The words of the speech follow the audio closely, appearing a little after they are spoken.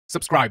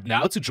Subscribe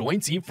now to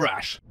join Team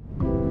Fresh.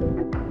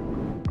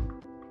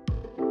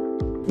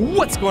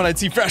 What's going on,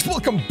 Team Fresh?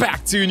 Welcome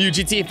back to a new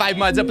GTA 5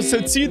 Mods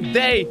episode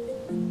today.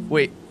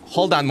 Wait,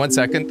 hold on 1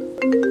 second.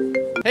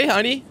 Hey,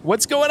 honey,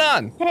 what's going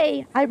on?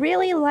 Hey, I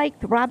really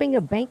liked robbing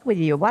a bank with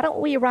you. Why don't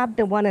we rob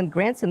the one in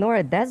Grand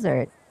Sonora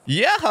Desert?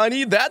 Yeah,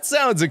 honey, that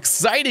sounds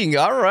exciting.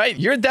 All right,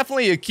 you're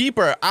definitely a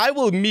keeper. I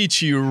will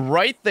meet you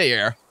right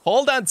there.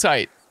 Hold on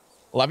tight.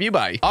 Love you,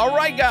 bye. All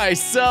right, guys,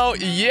 so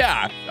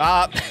yeah,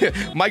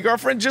 my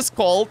girlfriend just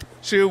called.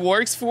 She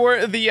works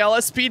for the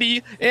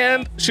LSPD,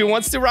 and she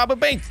wants to rob a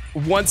bank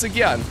once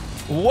again.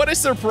 What a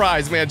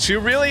surprise, man. She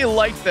really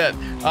liked it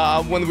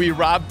when we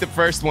robbed the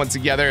first one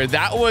together.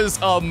 That was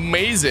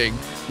amazing.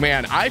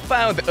 Man, I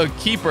found a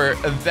keeper,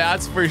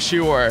 that's for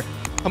sure.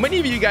 How many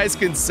of you guys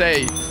can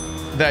say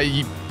that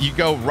you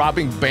go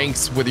robbing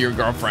banks with your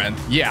girlfriend?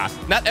 Yeah,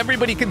 not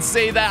everybody can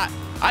say that.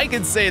 I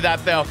can say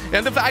that, though.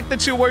 And the fact that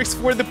she works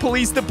for the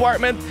police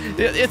department,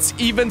 it's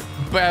even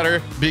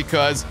better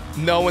because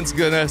no one's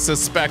gonna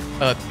suspect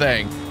a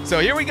thing. So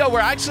here we go. We're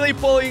actually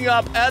pulling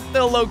up at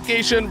the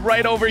location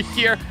right over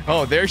here.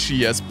 Oh, there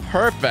she is.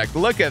 Perfect.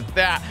 Look at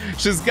that.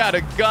 She's got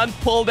a gun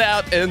pulled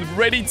out and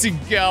ready to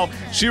go.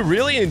 She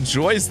really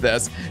enjoys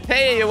this.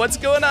 Hey, what's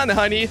going on,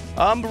 honey?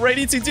 I'm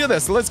ready to do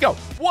this. Let's go.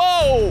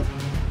 Whoa!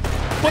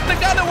 Put the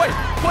gun away.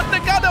 Put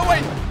the gun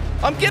away.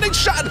 I'm getting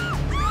shot.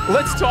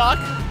 Let's talk.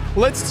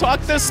 Let's talk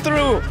this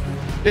through.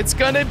 It's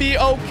gonna be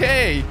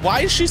okay. Why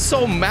is she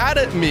so mad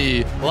at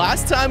me?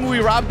 Last time we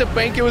robbed the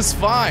bank, it was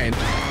fine.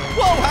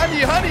 Whoa,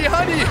 honey.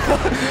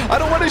 I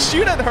don't want to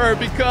shoot at her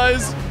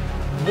because...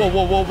 Whoa.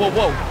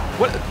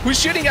 What? Who's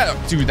shooting at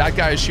her? Dude, that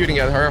guy is shooting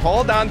at her.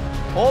 Hold on,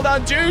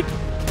 dude.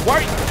 Why?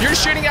 You're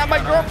shooting at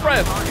my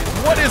girlfriend.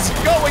 What is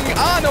going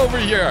on over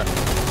here?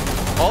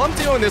 All I'm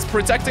doing is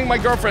protecting my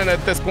girlfriend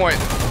at this point.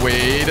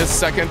 Wait a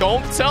second.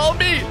 Don't tell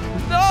me.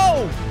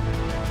 No.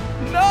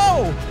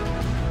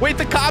 Wait,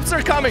 the cops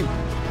are coming.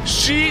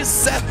 She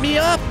set me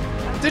up.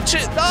 Did she?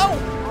 No.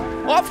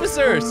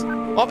 Officers.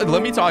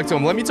 Let me talk to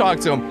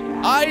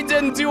him. I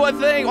didn't do a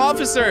thing,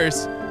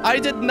 officers. I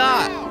did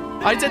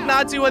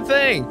not do a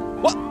thing.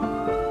 What?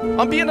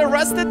 I'm being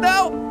arrested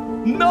now?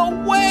 No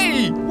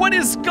way. What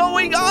is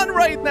going on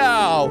right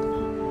now?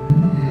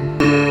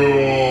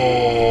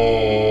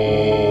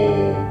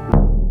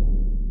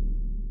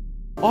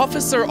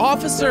 Officer,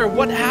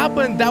 what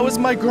happened? That was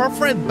my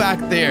girlfriend back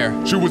there.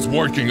 She was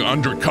working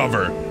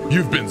undercover.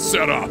 You've been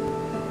set up.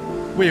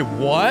 Wait,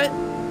 what?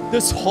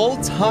 This whole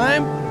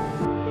time?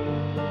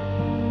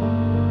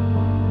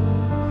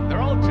 They're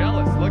all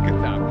jealous. Look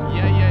at them.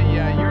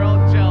 Yeah. You're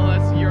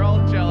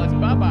all jealous.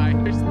 Bye-bye.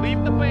 Just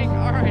leave the bank.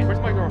 All right. Where's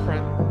my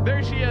girlfriend?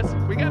 There she is.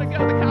 We gotta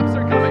go. The cops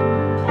are coming.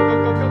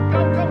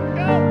 Go.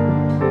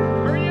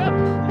 Hurry up.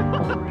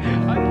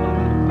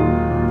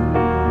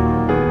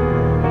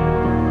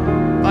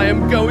 I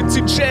am going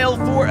to jail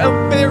for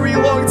a very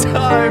long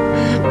time.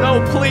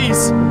 No,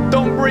 please.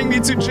 Don't bring me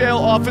to jail,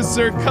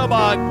 officer. Come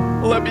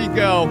on. Let me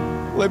go.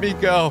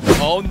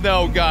 Oh,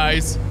 no,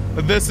 guys.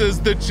 This is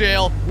the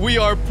jail. We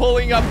are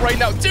pulling up right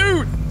now.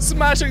 Dude,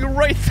 smashing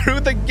right through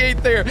the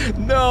gate there.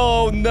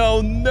 No.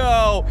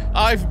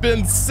 I've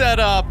been set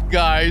up,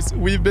 guys.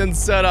 We've been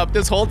set up.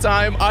 This whole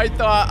time, I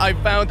thought I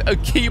found a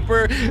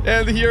keeper,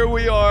 and here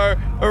we are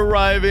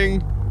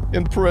arriving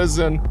in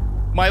prison.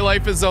 My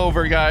life is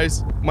over,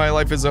 guys. My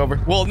life is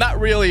over. Well, not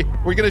really.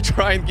 We're gonna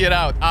try and get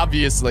out,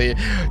 obviously.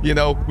 You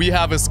know, we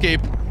have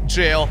escaped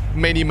jail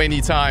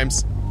many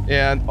times.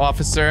 And,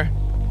 officer,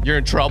 you're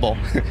in trouble.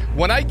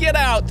 When I get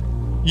out,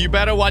 you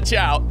better watch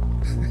out.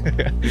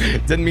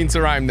 Didn't mean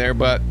to rhyme there,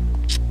 but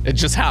it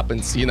just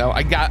happens, you know.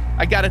 I got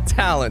a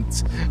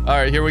talent. All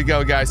right, here we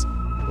go, guys.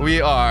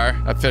 We are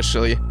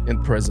officially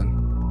in prison.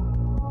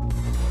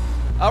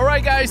 All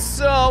right, guys,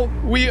 so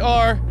we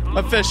are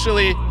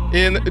officially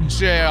in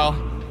jail.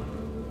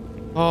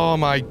 Oh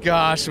my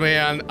gosh,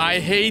 man. I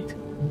hate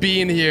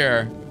being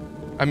here.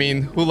 I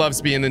mean, who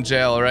loves being in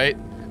jail, right?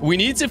 We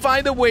need to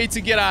find a way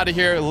to get out of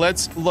here.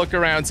 Let's look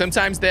around.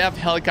 Sometimes they have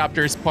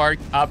helicopters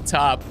parked up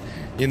top.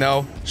 You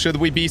know, should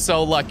we be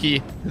so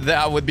lucky,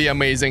 that would be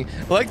amazing.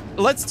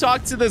 Let's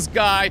talk to this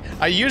guy.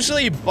 I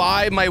usually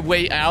buy my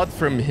way out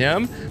from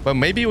him, but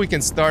maybe we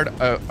can start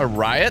a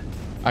riot.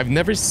 I've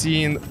never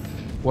seen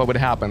what would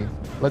happen.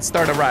 Let's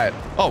start a riot.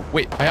 Oh,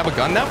 wait, I have a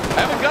gun now?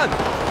 I have a gun.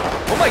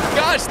 Oh my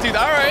gosh, dude,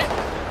 all right.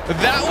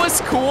 That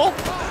was cool.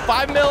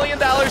 $5 million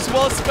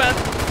well spent.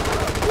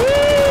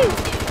 Woo!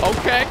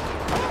 Okay.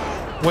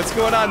 What's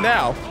going on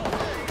now?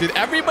 Dude,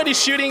 everybody's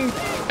shooting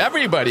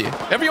everybody.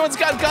 Everyone's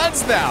got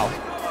guns now.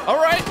 All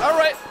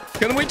right.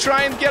 Can we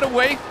try and get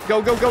away?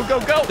 Go.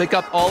 Pick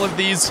up all of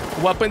these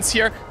weapons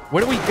here.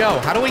 Where do we go?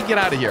 How do we get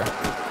out of here?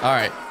 All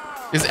right.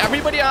 Is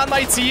everybody on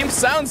my team?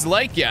 Sounds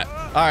like it.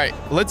 All right,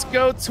 let's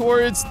go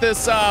towards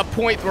this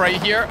point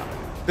right here.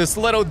 This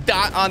little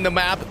dot on the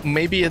map.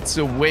 Maybe it's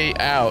a way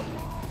out.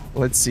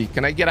 Let's see.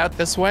 Can I get out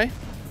this way?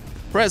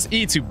 Press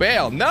E to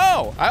bail.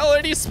 No, I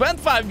already spent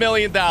 $5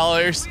 million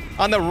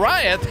on the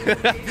riot.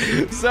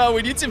 So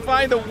we need to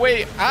find a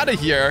way out of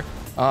here.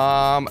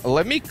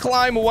 Let me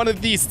climb one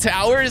of these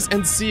towers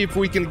and see if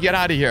we can get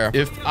out of here.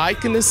 If I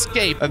can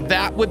escape,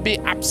 that would be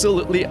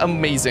absolutely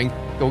amazing.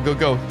 Go, go,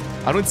 go.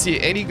 I don't see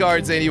any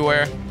guards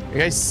anywhere. You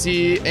guys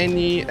see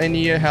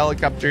any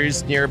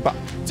helicopters nearby?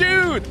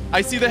 Dude,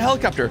 I see the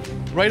helicopter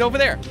right over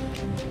there.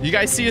 You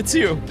guys see it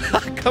too.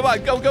 Come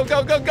on, go, go,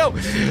 go, go, go.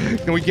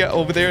 Can we get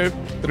over there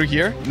through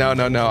here? No,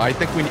 no, no. I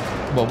think we need...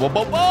 Whoa, whoa,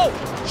 whoa,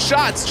 whoa.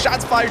 Shots,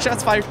 shots fired,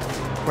 shots fired.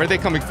 Where are they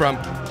coming from?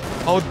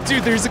 Oh,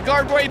 dude, there's a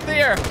guard right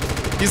there.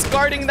 He's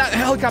guarding that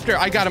helicopter.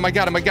 I got him, I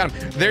got him, I got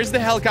him. There's the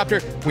helicopter.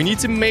 We need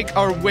to make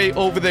our way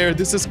over there.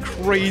 This is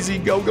crazy.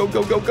 Go, go,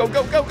 go, go, go,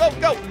 go, go, go,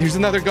 go. There's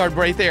another guard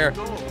right there.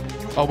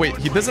 Oh, wait,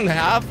 he doesn't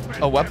have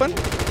a weapon?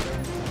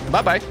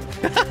 Bye-bye.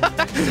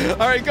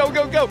 All right, go,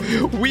 go, go.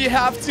 We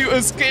have to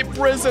escape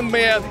prison,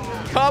 man.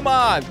 Come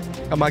on.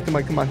 Come on, come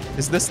on, come on.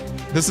 This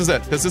is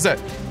it. This is it.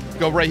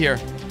 Go right here.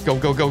 Go,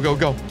 go, go, go,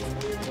 go.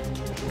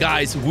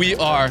 Guys, we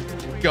are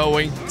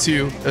going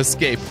to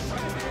escape.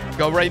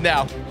 Go right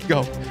now. Go.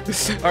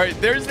 All right,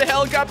 there's the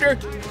helicopter.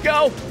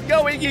 Go,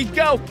 go, Iggy,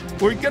 go.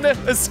 We're gonna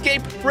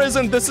escape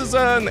prison. This is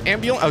an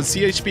ambulance. Oh,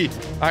 CHP.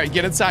 All right,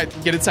 get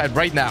inside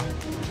right now.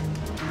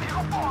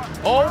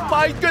 Oh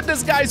my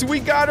goodness, guys, we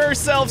got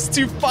ourselves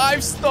to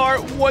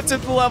 5-star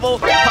wanted level.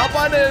 Hop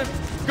on in.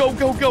 Go,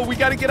 go, go. We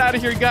gotta get out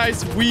of here,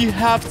 guys. We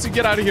have to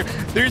get out of here.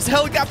 There's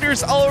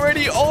helicopters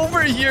already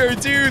over here,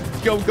 dude.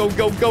 Go, go,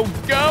 go, go,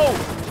 go.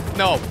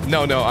 No,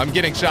 no, no. I'm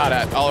getting shot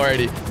at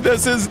already.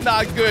 This is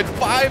not good.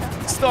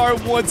 5-star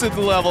wanted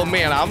level.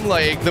 Man, I'm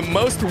like the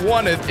most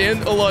wanted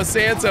in Los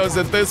Santos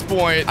at this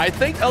point. I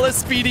think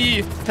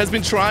LSPD has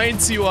been trying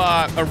to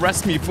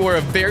arrest me for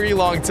a very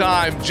long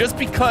time just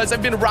because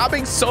I've been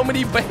robbing so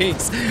many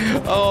banks.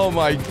 Oh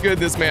my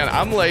goodness, man.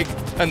 I'm like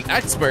an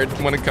expert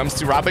when it comes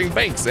to robbing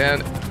banks.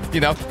 And you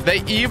know,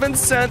 they even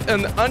sent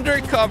an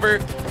undercover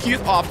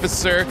cute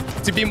officer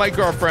to be my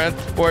girlfriend,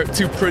 or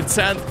to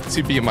pretend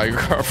to be my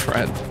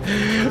girlfriend,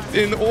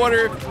 in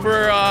order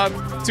for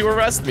to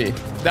arrest me.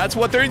 That's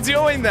what they're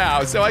doing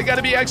now. So I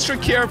gotta be extra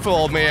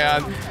careful,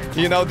 man.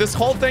 You know, this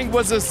whole thing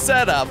was a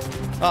setup.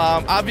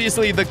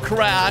 Obviously, the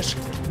crash,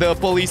 the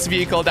police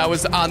vehicle that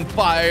was on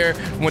fire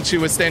when she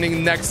was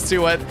standing next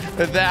to it,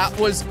 that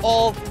was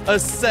all a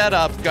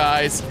setup,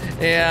 guys.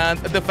 And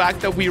the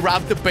fact that we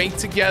robbed the bank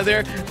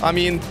together, I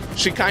mean,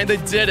 she kind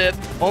of did it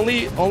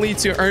only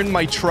to earn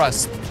my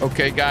trust,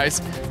 okay,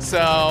 guys?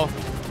 So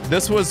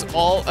this was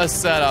all a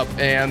setup,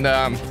 and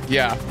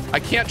yeah, I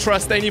can't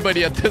trust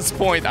anybody at this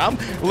point. I'm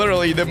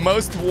literally the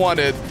most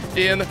wanted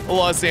in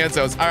Los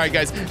Santos. All right,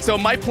 guys, so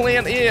my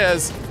plan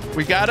is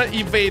we gotta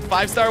evade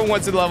 5-star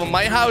wanted level.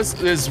 My house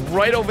is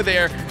right over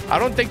there. I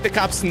don't think the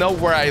cops know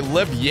where I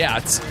live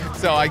yet,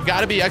 so I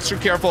gotta be extra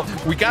careful.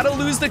 We gotta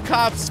lose the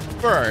cops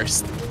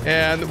first.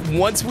 And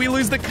once we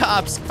lose the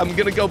cops, I'm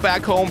gonna go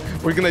back home.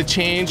 We're gonna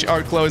change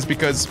our clothes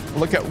because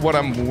look at what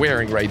I'm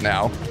wearing right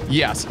now.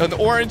 Yes, an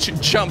orange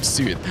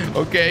jumpsuit.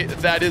 Okay,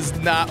 that is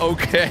not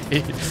okay.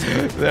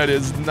 That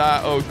is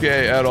not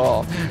okay at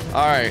all.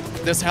 All right,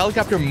 this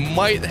helicopter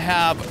might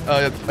have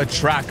a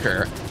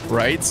tracker,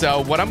 right?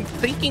 So what I'm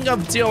thinking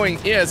of doing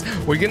is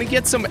we're gonna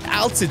get some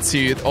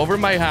altitude over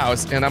my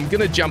house and I'm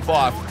gonna jump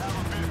off.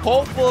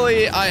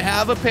 Hopefully I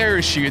have a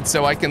parachute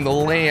so I can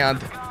land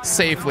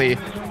safely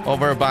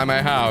over by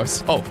my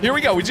house. Oh, here we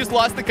go. We just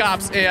lost the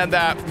cops. And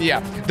yeah,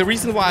 the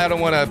reason why I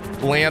don't want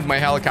to land my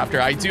helicopter,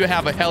 I do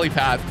have a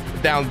helipad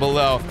down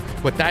below,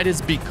 but that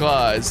is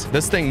because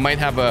this thing might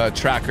have a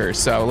tracker.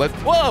 So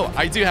whoa,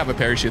 I do have a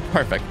parachute.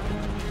 Perfect.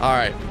 All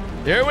right,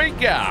 here we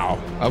go.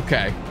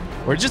 Okay,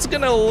 we're just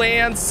gonna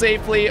land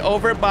safely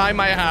over by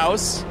my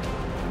house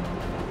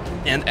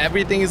and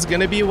everything is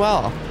gonna be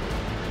well.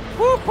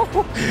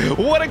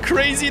 What a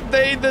crazy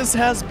day this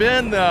has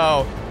been,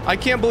 though. I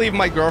can't believe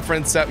my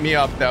girlfriend set me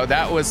up, though.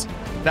 That was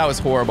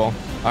horrible.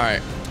 All right.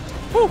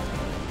 Whew. All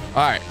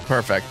right,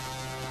 perfect.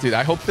 Dude,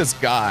 I hope this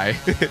guy...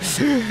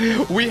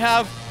 we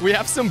have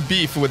some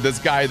beef with this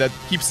guy that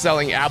keeps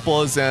selling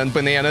apples and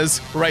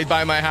bananas right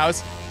by my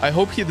house. I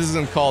hope he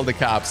doesn't call the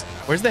cops.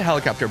 Where's the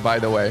helicopter, by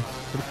the way?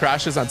 If it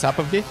crashes on top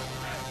of me?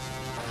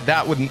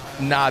 That would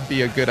not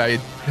be a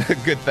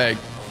good thing.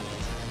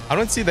 I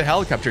don't see the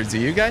helicopter. Do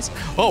you guys?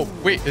 Oh,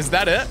 wait, is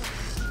that it?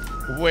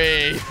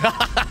 Wait.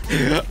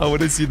 I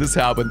want to see this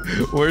happen.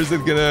 Where is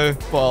it gonna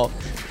fall?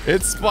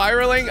 It's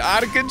spiraling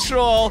out of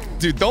control.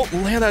 Dude, don't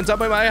land on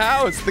top of my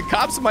house. The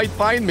cops might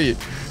find me.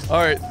 All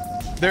right.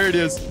 There it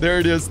is. There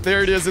it is.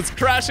 There it is. It's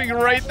crashing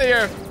right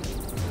there.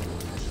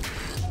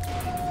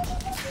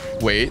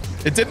 Wait.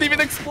 It didn't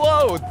even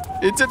explode.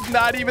 It did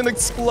not even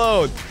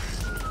explode.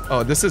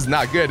 Oh, this is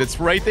not good.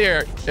 It's right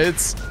there.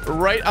 It's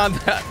right on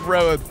that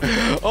road.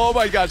 Oh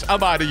my gosh,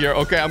 I'm out of here.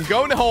 Okay, I'm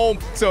going home.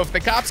 So if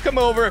the cops come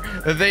over,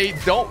 they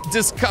don't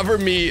discover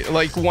me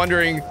like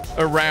wandering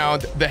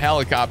around the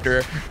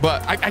helicopter.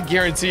 But I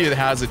guarantee it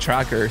has a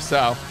tracker,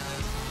 so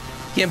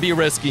can't be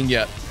risking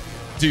it.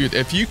 Dude,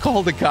 if you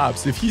call the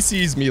cops, if he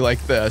sees me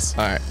like this,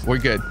 all right, we're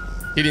good.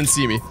 He didn't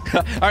see me.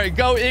 All right,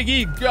 go,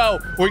 Iggy, go.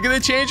 We're gonna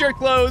change our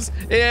clothes,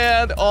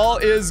 and all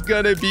is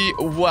gonna be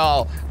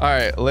well. All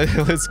right,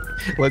 let's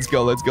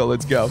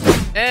go.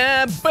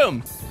 And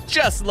boom,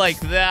 just like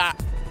that,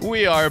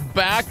 we are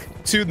back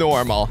to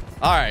normal.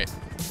 All right,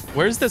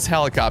 where's this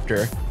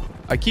helicopter?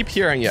 I keep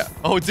hearing it.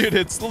 Oh, dude,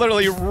 it's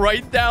literally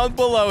right down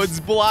below. It's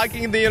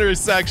blocking the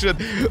intersection.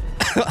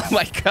 Oh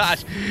my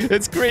gosh,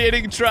 it's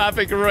creating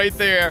traffic right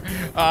there.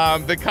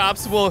 The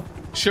cops will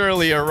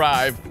surely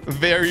arrive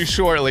very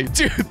shortly.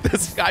 Dude,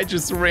 this guy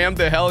just rammed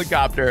the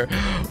helicopter.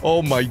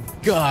 Oh my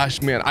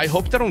gosh, man. I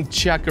hope they don't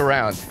check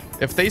around.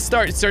 If they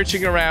start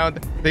searching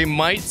around, they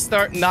might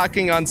start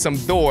knocking on some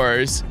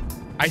doors.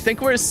 I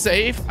think we're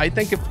safe. I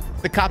think if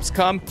the cops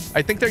come,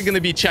 I think they're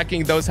gonna be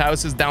checking those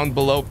houses down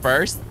below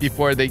first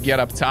before they get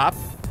up top.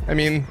 I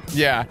mean,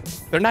 yeah,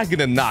 they're not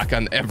gonna knock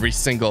on every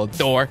single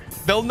door.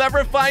 They'll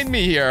never find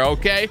me here,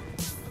 okay?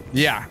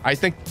 Yeah, I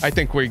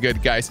think we're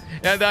good, guys.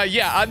 And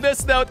yeah, on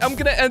this note, I'm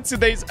gonna end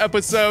today's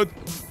episode.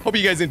 Hope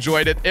you guys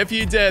enjoyed it. If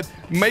you did,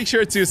 make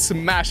sure to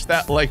smash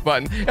that like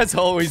button. As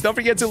always, don't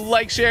forget to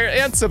like, share,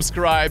 and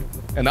subscribe.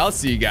 And I'll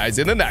see you guys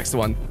in the next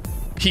one.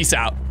 Peace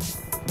out.